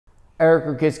Erik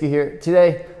Rokisky here.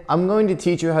 Today, I'm going to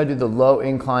teach you how to do the low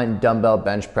incline dumbbell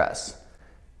bench press.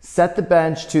 Set the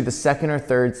bench to the second or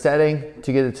third setting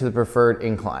to get it to the preferred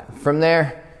incline. From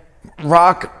there,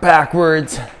 rock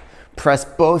backwards, press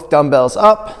both dumbbells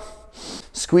up,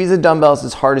 squeeze the dumbbells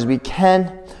as hard as we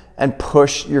can, and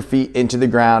push your feet into the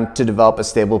ground to develop a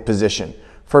stable position.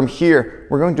 From here,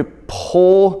 we're going to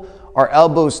pull our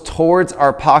elbows towards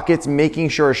our pockets, making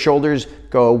sure our shoulders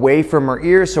go away from our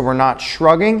ears so we're not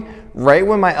shrugging. Right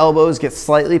when my elbows get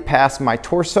slightly past my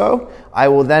torso, I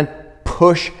will then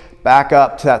push back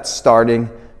up to that starting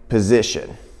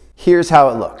position. Here's how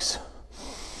it looks.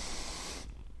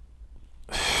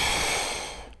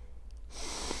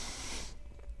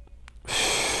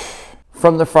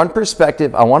 From the front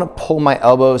perspective, I want to pull my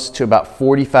elbows to about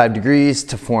 45 degrees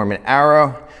to form an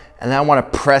arrow, and then I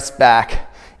want to press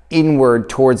back inward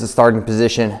towards the starting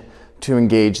position to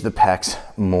engage the pecs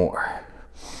more.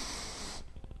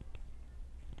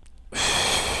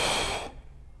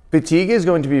 Fatigue is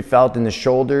going to be felt in the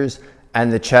shoulders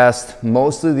and the chest,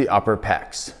 mostly the upper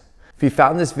pecs. If you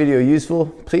found this video useful,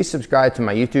 please subscribe to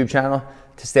my YouTube channel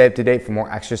to stay up to date for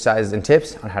more exercises and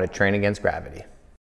tips on how to train against gravity.